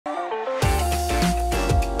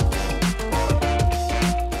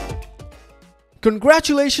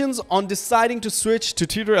Congratulations on deciding to switch to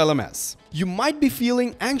Tutor LMS. You might be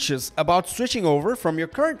feeling anxious about switching over from your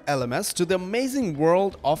current LMS to the amazing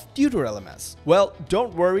world of Tutor LMS. Well,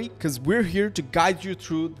 don't worry, because we're here to guide you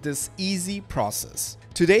through this easy process.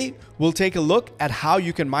 Today, we'll take a look at how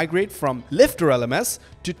you can migrate from Lifter LMS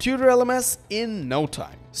to Tutor LMS in no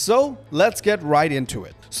time. So let's get right into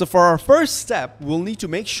it. So for our first step, we'll need to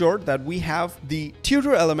make sure that we have the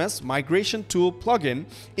Tutor LMS Migration Tool plugin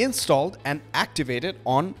installed and activated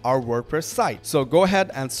on our WordPress site. So go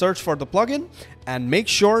ahead and search for the plugin and make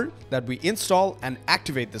sure that we install and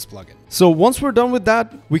activate this plugin. So once we're done with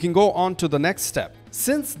that, we can go on to the next step.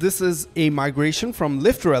 Since this is a migration from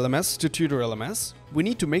Lifter LMS to Tutor LMS, we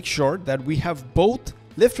need to make sure that we have both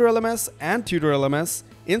Lifter LMS and Tutor LMS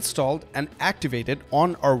installed and activated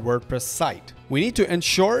on our WordPress site. We need to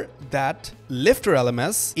ensure that Lifter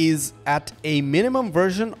LMS is at a minimum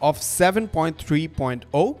version of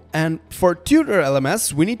 7.3.0, and for Tutor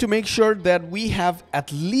LMS we need to make sure that we have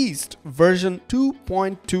at least version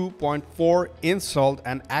 2.2.4 installed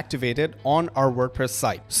and activated on our WordPress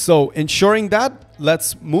site. So ensuring that,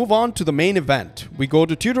 let's move on to the main event. We go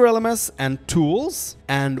to Tutor LMS and Tools,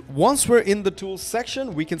 and once we're in the Tools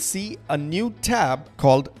section, we can see a new tab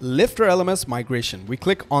called Lifter LMS Migration. We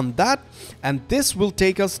click on that, and this will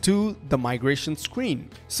take us to the migration screen.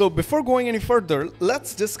 So before going any further,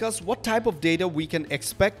 let's discuss what type of data we can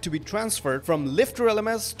expect to be transferred from Lifter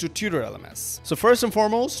LMS to Tutor LMS. So first and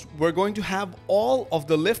foremost, we're going to have all of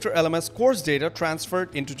the Lifter LMS course data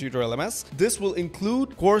transferred into Tutor LMS. This will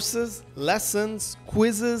include courses, lessons,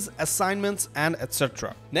 quizzes, assignments, and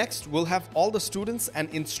etc. Next, we'll have all the students and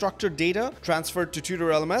instructor data transferred to Tutor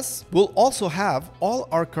LMS. We'll also have all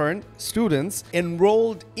our current students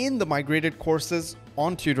enrolled in the migrated courses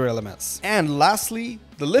on Tutor LMS. And lastly,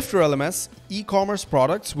 the Lifter LMS e-commerce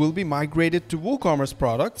products will be migrated to WooCommerce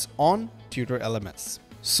products on Tutor LMS.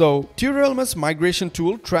 So Tutor LMS Migration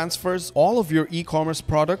Tool transfers all of your e-commerce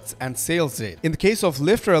products and sales data. In the case of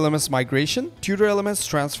Lifter LMS migration, Tutor LMS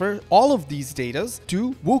transfers all of these data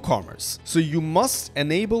to WooCommerce. So you must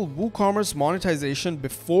enable WooCommerce monetization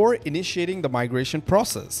before initiating the migration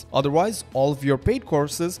process. Otherwise, all of your paid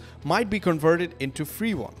courses might be converted into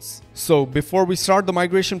free ones. So before we start the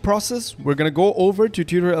migration process, we're going to go over to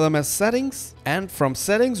Tutor LMS settings, and from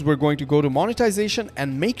settings we're going to go to monetization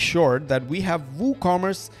and make sure that we have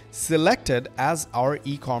WooCommerce selected as our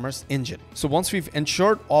e-commerce engine. So once we've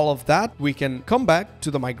ensured all of that, we can come back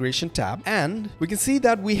to the migration tab, and we can see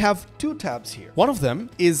that we have two tabs here. One of them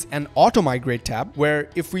is an auto migrate tab, where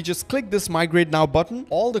if we just click this migrate now button,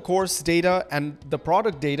 all the course data and the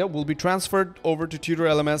product data will be transferred over to Tutor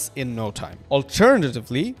LMS in no time.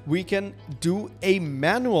 Alternatively, we can do a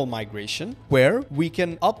manual migration where we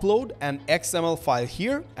can upload an XML file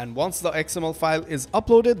here, and once the XML file is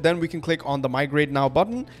uploaded, then we can click on the migrate now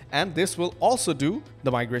button, and this will also do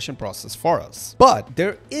the migration process for us. But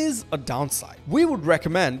there is a downside. We would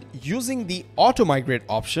recommend using the auto migrate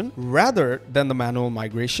option rather than the manual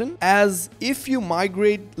migration, as if you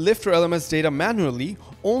migrate Lifter LMS data manually,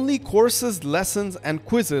 only courses, lessons, and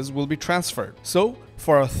quizzes will be transferred. So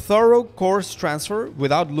for a thorough course transfer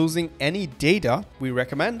without losing any data, we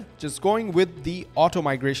recommend just going with the auto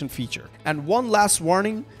migration feature. And one last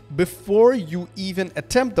warning, before you even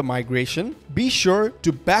attempt the migration, be sure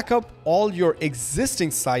to back up all your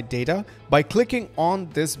existing site data by clicking on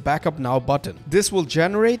this backup now button. This will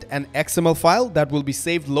generate an XML file that will be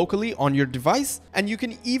saved locally on your device, and you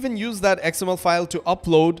can even use that XML file to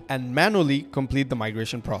upload and manually complete the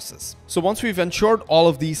migration process. So once we've ensured all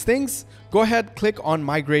of these things, go ahead, click on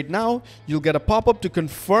migrate now. You'll get a pop-up to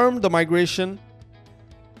confirm the migration,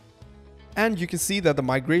 and you can see that the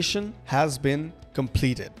migration has been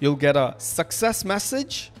completed. You'll get a success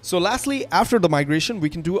message. So lastly, after the migration, we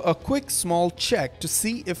can do a quick small check to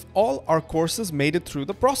see if all our courses made it through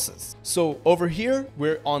the process. So over here,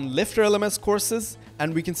 we're on Lifter LMS courses,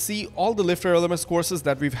 and we can see all the Lifter LMS courses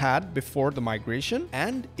that we've had before the migration.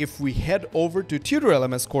 And if we head over to Tutor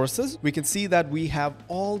LMS courses, we can see that we have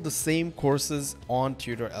all the same courses on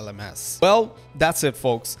Tutor LMS. Well, that's it,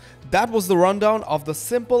 folks. That was the rundown of the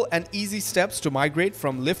simple and easy steps to migrate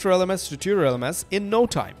from Lifter LMS to Tutor LMS in no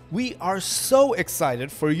time. We are so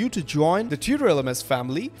excited for you to join the Tutor LMS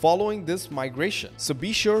family following this migration. So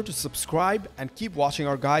be sure to subscribe and keep watching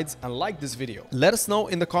our guides and like this video. Let us know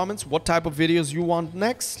in the comments what type of videos you want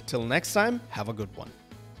next. Till next time, have a good one.